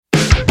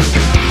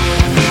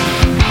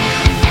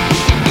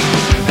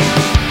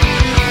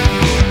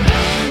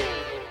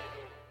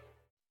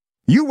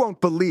You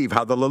won't believe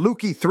how the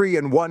Lelukee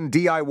 3-in-1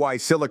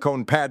 DIY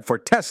silicone pad for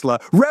Tesla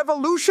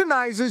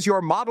revolutionizes your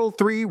Model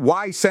 3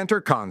 Y-Center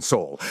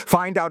console.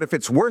 Find out if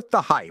it's worth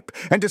the hype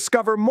and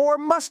discover more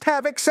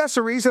must-have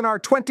accessories in our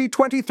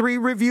 2023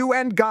 review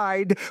and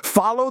guide.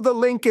 Follow the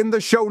link in the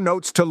show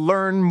notes to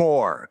learn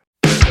more.